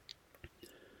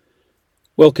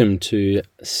Welcome to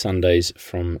Sundays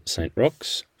from St.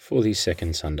 Roch's for the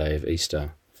second Sunday of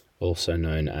Easter, also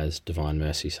known as Divine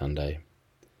Mercy Sunday.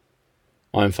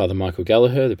 I'm Father Michael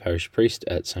Gallagher, the parish priest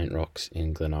at St. Roch's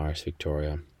in Glen Iris,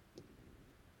 Victoria.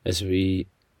 As we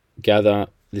gather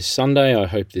this Sunday, I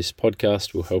hope this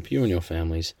podcast will help you and your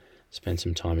families spend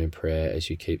some time in prayer as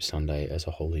you keep Sunday as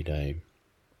a holy day.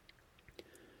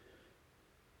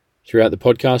 Throughout the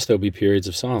podcast, there'll be periods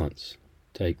of silence.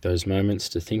 Take those moments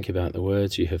to think about the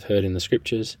words you have heard in the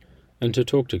Scriptures and to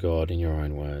talk to God in your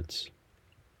own words.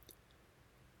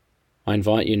 I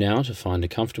invite you now to find a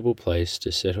comfortable place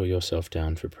to settle yourself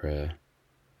down for prayer.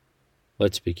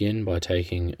 Let's begin by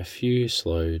taking a few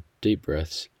slow, deep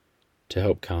breaths to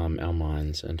help calm our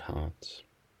minds and hearts.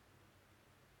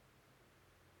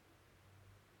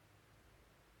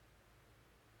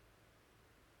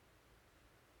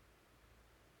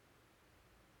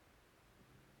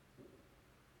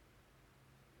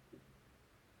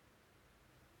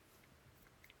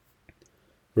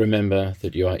 Remember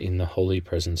that you are in the holy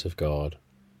presence of God,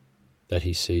 that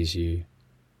He sees you,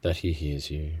 that He hears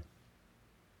you.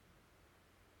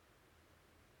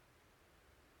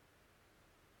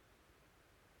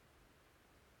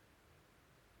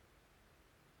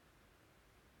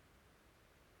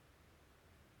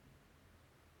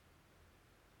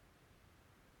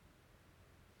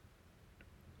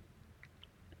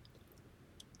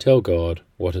 Tell God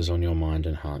what is on your mind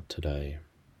and heart today.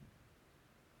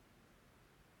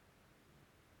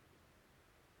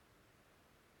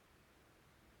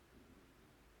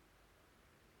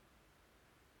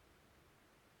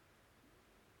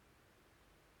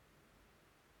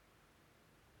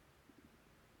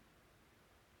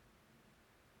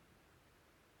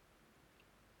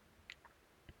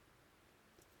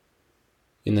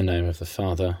 In the name of the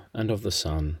Father, and of the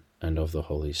Son, and of the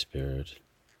Holy Spirit.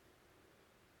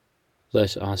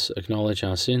 Let us acknowledge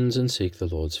our sins and seek the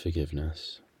Lord's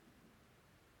forgiveness.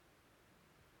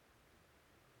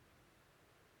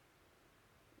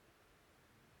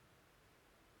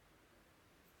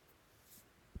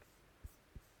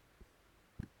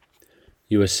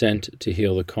 You are sent to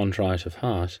heal the contrite of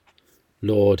heart.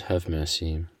 Lord, have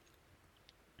mercy.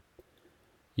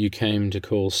 You came to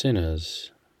call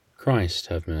sinners. Christ,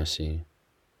 have mercy.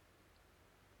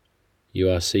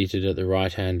 You are seated at the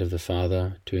right hand of the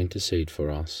Father to intercede for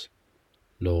us.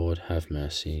 Lord, have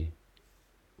mercy.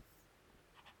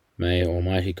 May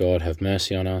Almighty God have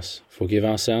mercy on us, forgive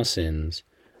us our sins,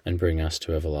 and bring us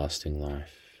to everlasting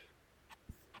life.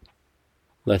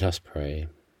 Let us pray.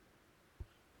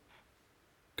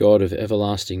 God of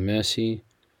everlasting mercy,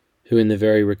 who in the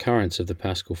very recurrence of the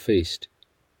Paschal feast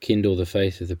kindle the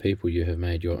faith of the people you have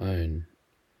made your own,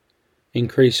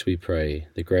 increase, we pray,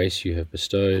 the grace you have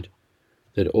bestowed,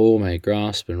 that all may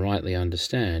grasp and rightly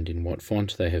understand in what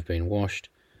font they have been washed,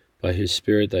 by whose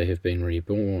Spirit they have been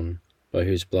reborn, by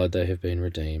whose blood they have been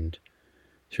redeemed.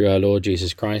 Through our Lord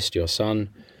Jesus Christ, your Son,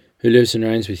 who lives and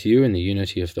reigns with you in the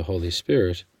unity of the Holy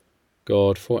Spirit,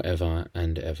 God for ever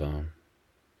and ever.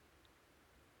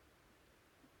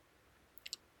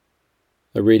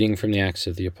 A reading from the Acts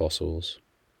of the Apostles.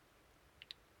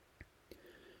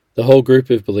 The whole group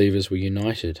of believers were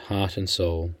united, heart and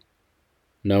soul.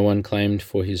 No one claimed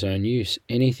for his own use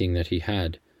anything that he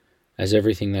had, as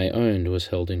everything they owned was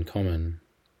held in common.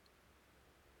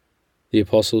 The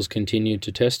apostles continued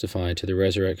to testify to the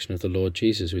resurrection of the Lord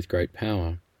Jesus with great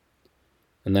power,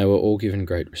 and they were all given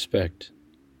great respect.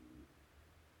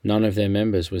 None of their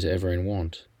members was ever in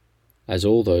want, as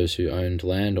all those who owned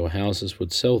land or houses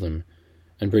would sell them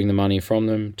and bring the money from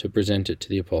them to present it to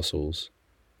the apostles.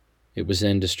 It was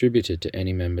then distributed to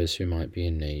any members who might be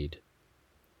in need.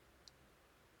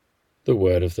 The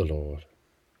Word of the Lord.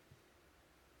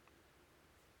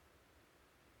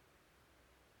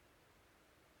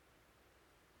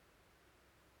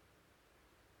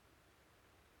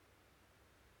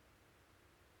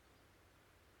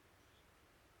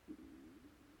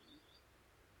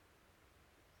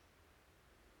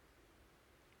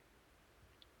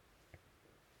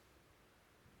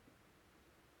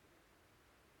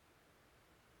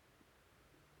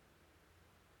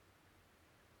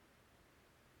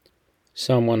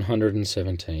 Psalm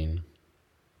 117.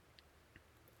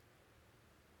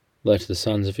 Let the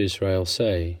sons of Israel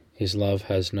say, His love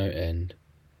has no end.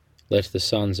 Let the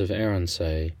sons of Aaron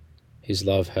say, His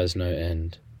love has no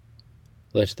end.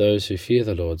 Let those who fear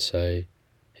the Lord say,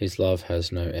 His love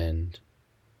has no end.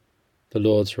 The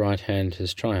Lord's right hand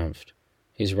has triumphed.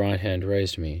 His right hand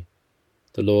raised me.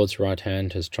 The Lord's right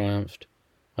hand has triumphed.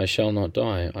 I shall not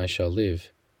die, I shall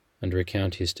live, and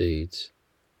recount his deeds.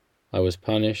 I was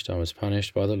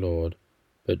punished by the Lord,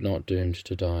 but not doomed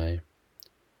to die.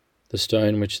 The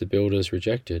stone which the builders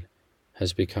rejected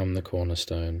has become the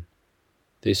cornerstone.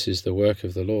 This is the work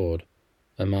of the Lord,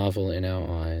 a marvel in our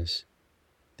eyes.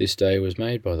 This day was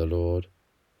made by the Lord.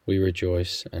 We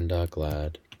rejoice and are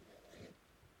glad.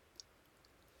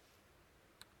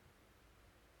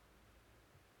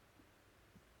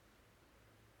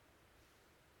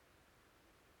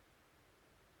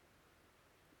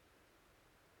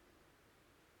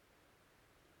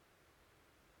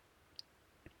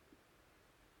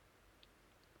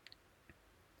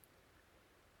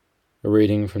 A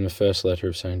reading from the first letter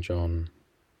of St. John.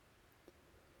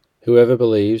 Whoever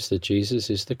believes that Jesus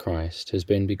is the Christ has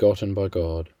been begotten by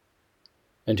God,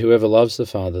 and whoever loves the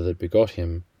Father that begot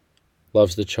him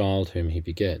loves the child whom he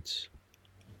begets.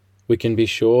 We can be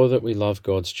sure that we love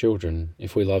God's children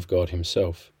if we love God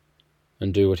himself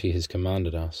and do what he has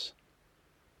commanded us.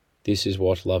 This is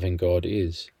what loving God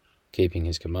is, keeping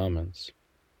his commandments.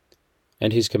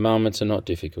 And his commandments are not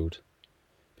difficult,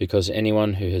 because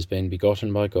anyone who has been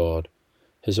begotten by God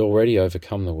has already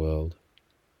overcome the world.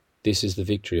 This is the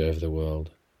victory over the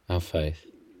world, our faith.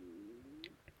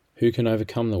 Who can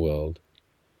overcome the world?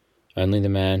 Only the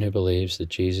man who believes that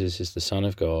Jesus is the Son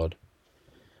of God,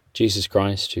 Jesus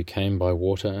Christ, who came by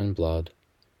water and blood,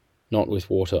 not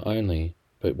with water only,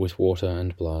 but with water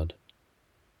and blood,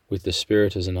 with the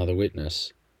Spirit as another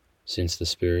witness, since the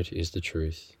Spirit is the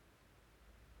truth.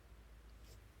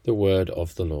 The word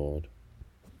of the Lord.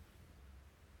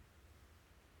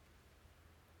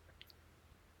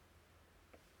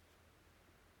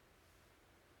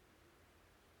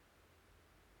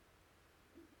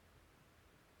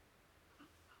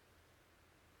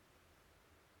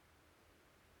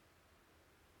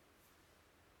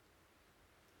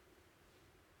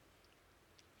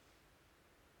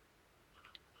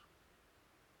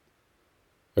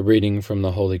 A reading from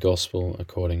the Holy Gospel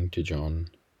according to John.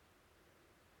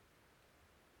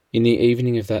 In the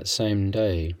evening of that same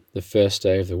day, the first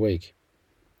day of the week,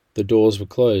 the doors were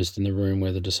closed in the room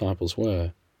where the disciples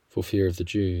were, for fear of the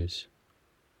Jews.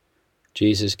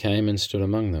 Jesus came and stood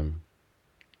among them.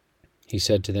 He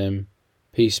said to them,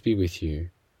 "Peace be with you,"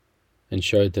 and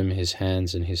showed them his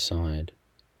hands and his side.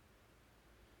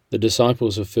 The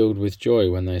disciples were filled with joy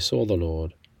when they saw the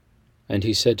Lord, and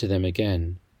he said to them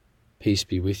again, "Peace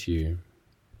be with you.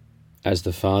 As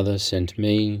the Father sent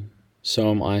me,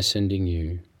 so am I sending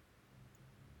you."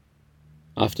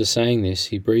 After saying this,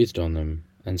 he breathed on them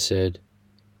and said,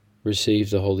 "Receive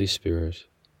the Holy Spirit.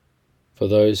 For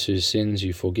those whose sins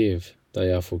you forgive,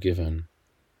 they are forgiven.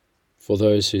 For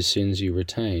those whose sins you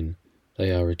retain, they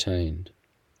are retained."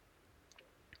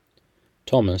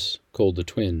 Thomas, called the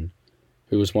twin,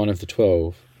 who was one of the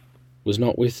 12, was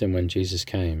not with them when Jesus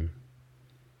came.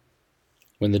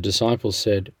 When the disciples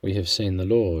said, "We have seen the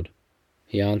Lord,"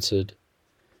 he answered,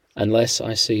 "Unless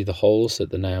I see the holes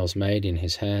that the nails made in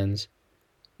his hands,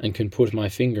 and can put my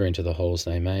finger into the holes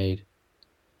they made,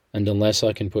 and unless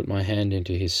I can put my hand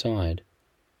into his side,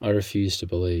 I refuse to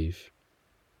believe."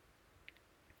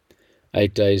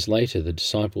 8 days later, the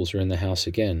disciples were in the house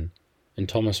again, and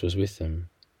Thomas was with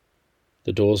them.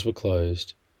 The doors were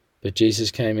closed, but Jesus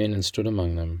came in and stood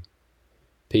among them.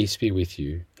 "Peace be with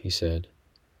you," he said.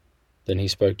 Then he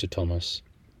spoke to Thomas.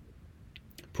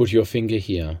 "Put your finger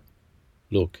here.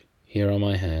 Look, here are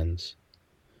my hands.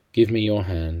 Give me your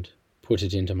hand. Put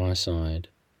it into my side.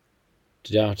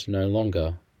 Doubt no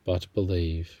longer, but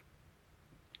believe."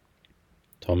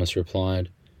 Thomas replied,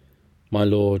 "My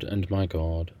Lord and my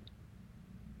God."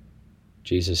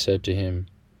 Jesus said to him,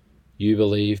 "You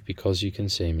believe because you can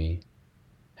see me.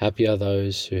 Happy are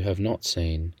those who have not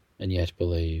seen and yet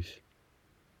believe."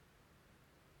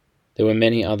 There were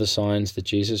many other signs that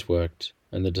Jesus worked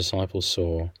and the disciples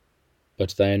saw,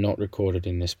 but they are not recorded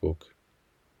in this book.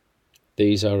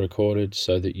 These are recorded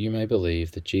so that you may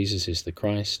believe that Jesus is the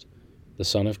Christ, the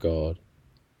Son of God,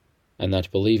 and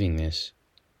that believing this,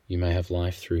 you may have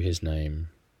life through his name.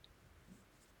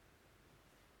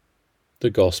 The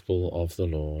Gospel of the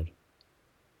Lord.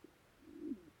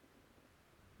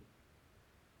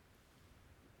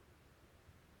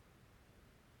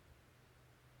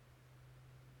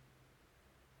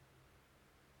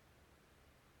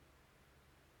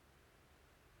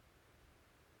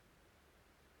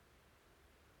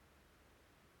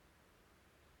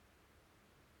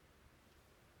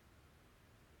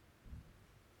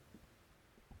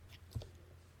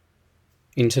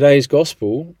 In today's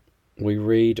Gospel, we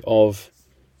read of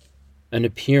an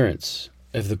appearance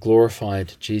of the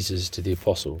glorified Jesus to the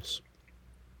apostles.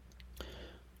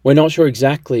 We're not sure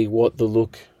exactly what the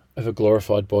look of a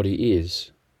glorified body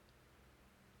is.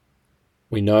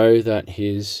 We know that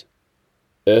his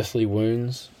earthly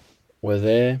wounds were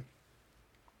there,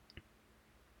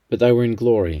 but they were in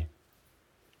glory.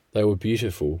 They were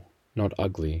beautiful, not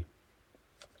ugly.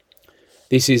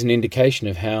 This is an indication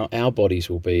of how our bodies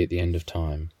will be at the end of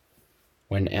time,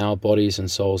 when our bodies and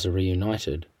souls are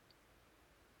reunited,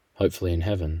 hopefully in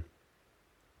heaven.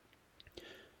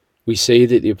 We see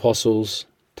that the apostles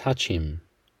touch him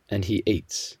and he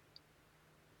eats.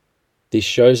 This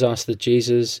shows us that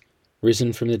Jesus,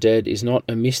 risen from the dead, is not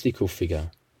a mystical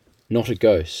figure, not a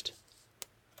ghost.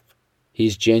 He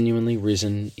is genuinely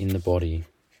risen in the body.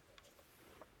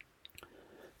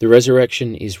 The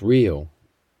resurrection is real,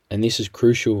 and this is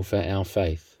crucial for our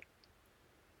faith.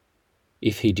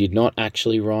 If he did not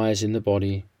actually rise in the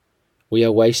body, we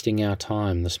are wasting our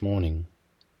time this morning.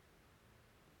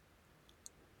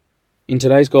 In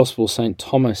today's Gospel, St.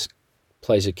 Thomas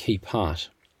plays a key part,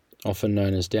 often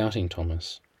known as Doubting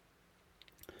Thomas.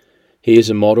 He is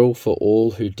a model for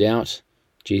all who doubt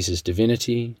Jesus'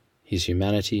 divinity, his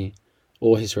humanity,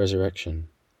 or his resurrection.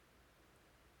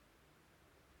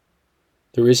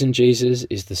 The risen Jesus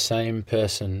is the same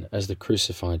person as the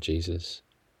crucified Jesus.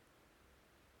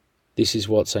 This is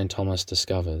what St. Thomas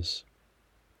discovers.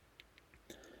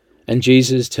 And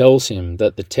Jesus tells him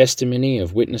that the testimony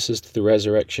of witnesses to the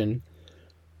resurrection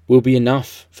will be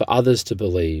enough for others to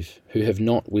believe who have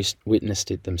not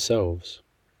witnessed it themselves.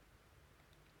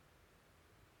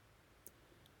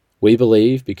 We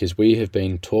believe because we have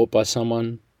been taught by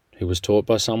someone who was taught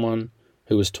by someone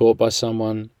who was taught by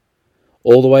someone,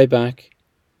 all the way back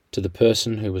to the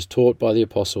person who was taught by the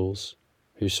apostles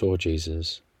who saw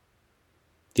Jesus.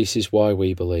 This is why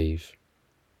we believe.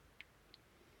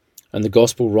 And the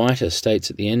Gospel writer states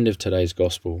at the end of today's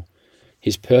Gospel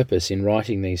his purpose in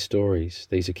writing these stories,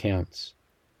 these accounts,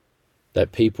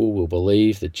 that people will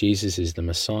believe that Jesus is the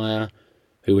Messiah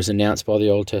who was announced by the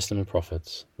Old Testament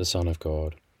prophets, the Son of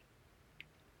God.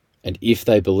 And if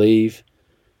they believe,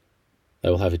 they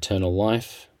will have eternal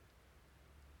life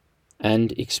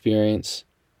and experience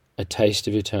a taste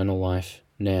of eternal life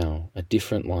now, a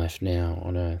different life now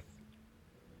on earth.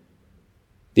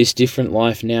 This different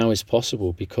life now is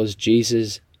possible because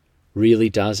Jesus really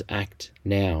does act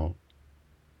now.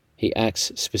 He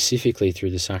acts specifically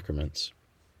through the sacraments.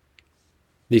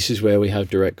 This is where we have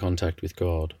direct contact with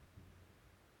God.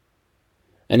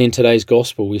 And in today's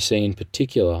Gospel, we see in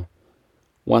particular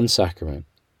one sacrament,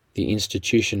 the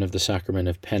institution of the sacrament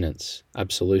of penance,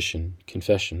 absolution,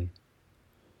 confession.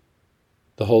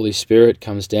 The Holy Spirit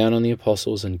comes down on the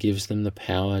apostles and gives them the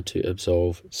power to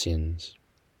absolve sins.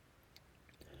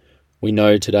 We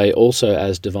know today also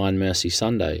as Divine Mercy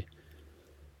Sunday,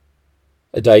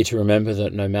 a day to remember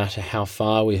that no matter how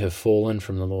far we have fallen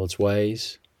from the Lord's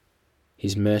ways,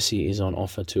 his mercy is on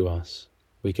offer to us.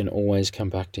 We can always come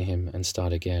back to him and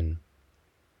start again.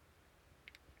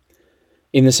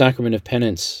 In the sacrament of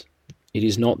penance, it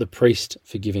is not the priest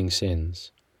forgiving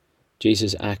sins.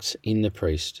 Jesus acts in the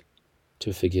priest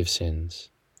to forgive sins.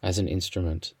 As an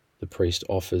instrument, the priest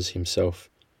offers himself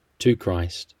to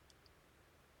Christ,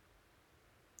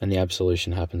 and the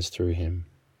absolution happens through him.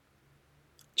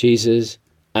 Jesus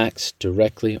acts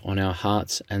directly on our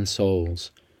hearts and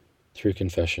souls through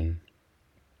confession.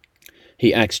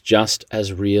 He acts just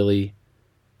as really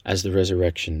as the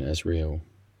resurrection is real.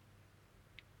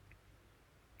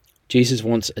 Jesus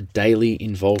wants a daily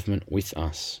involvement with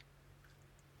us.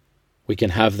 We can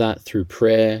have that through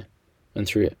prayer and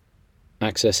through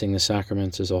accessing the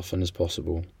sacraments as often as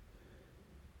possible.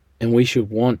 And we should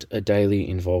want a daily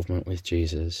involvement with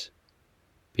Jesus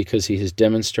because he has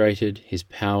demonstrated his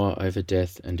power over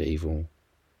death and evil.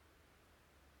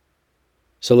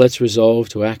 So let's resolve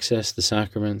to access the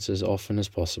sacraments as often as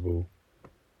possible,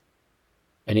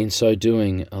 and in so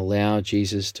doing, allow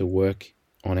Jesus to work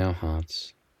on our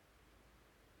hearts.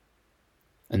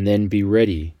 And then be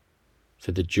ready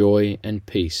for the joy and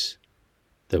peace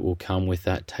that will come with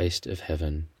that taste of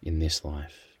heaven in this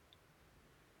life.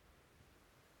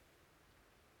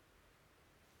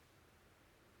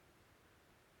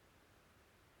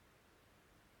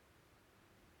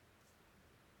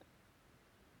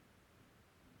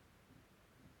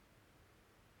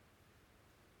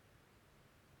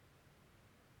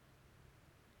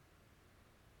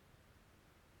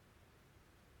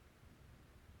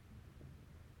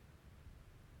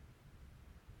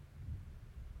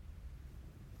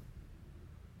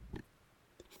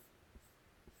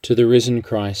 To the risen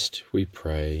Christ we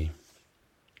pray,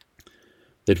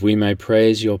 that we may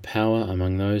praise your power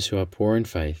among those who are poor in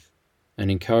faith and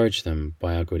encourage them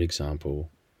by our good example.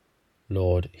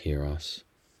 Lord, hear us.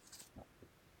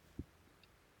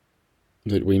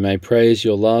 That we may praise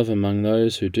your love among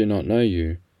those who do not know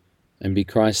you and be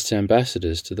Christ's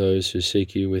ambassadors to those who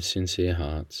seek you with sincere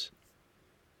hearts.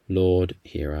 Lord,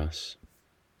 hear us.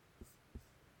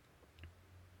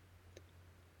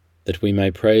 that we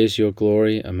may praise your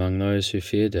glory among those who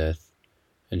fear death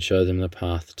and show them the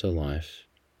path to life.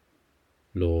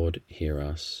 Lord, hear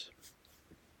us.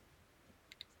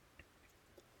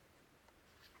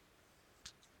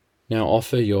 Now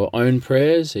offer your own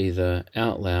prayers either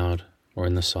out loud or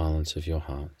in the silence of your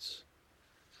hearts.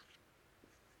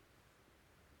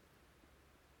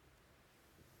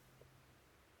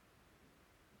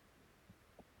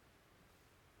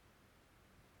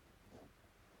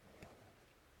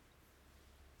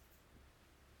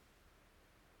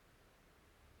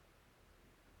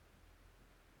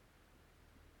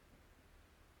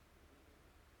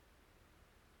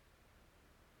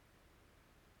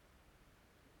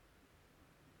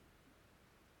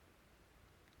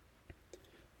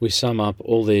 We sum up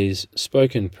all these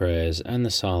spoken prayers and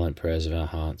the silent prayers of our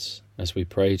hearts as we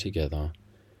pray together.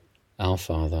 Our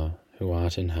Father, who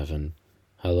art in heaven,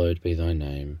 hallowed be thy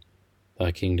name.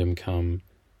 Thy kingdom come,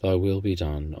 thy will be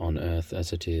done on earth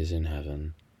as it is in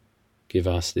heaven. Give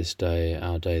us this day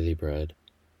our daily bread,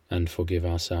 and forgive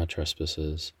us our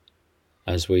trespasses,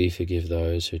 as we forgive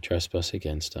those who trespass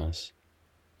against us.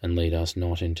 And lead us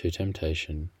not into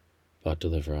temptation, but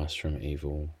deliver us from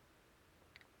evil.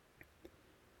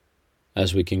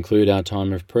 As we conclude our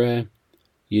time of prayer,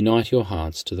 unite your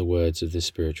hearts to the words of this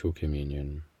spiritual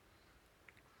communion.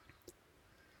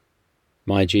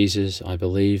 My Jesus, I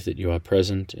believe that you are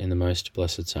present in the most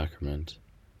blessed sacrament.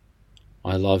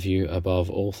 I love you above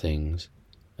all things,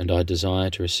 and I desire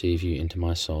to receive you into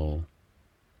my soul.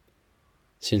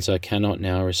 Since I cannot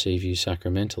now receive you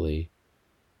sacramentally,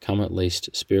 come at least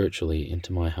spiritually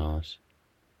into my heart.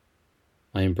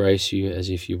 I embrace you as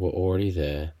if you were already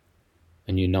there,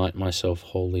 and unite myself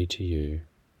wholly to you.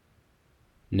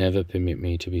 Never permit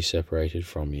me to be separated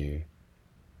from you.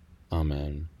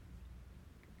 Amen.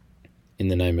 In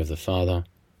the name of the Father,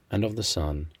 and of the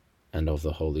Son, and of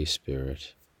the Holy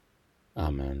Spirit.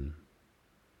 Amen.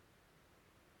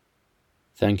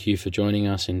 Thank you for joining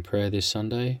us in prayer this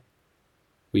Sunday.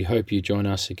 We hope you join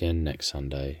us again next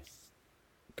Sunday.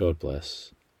 God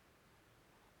bless.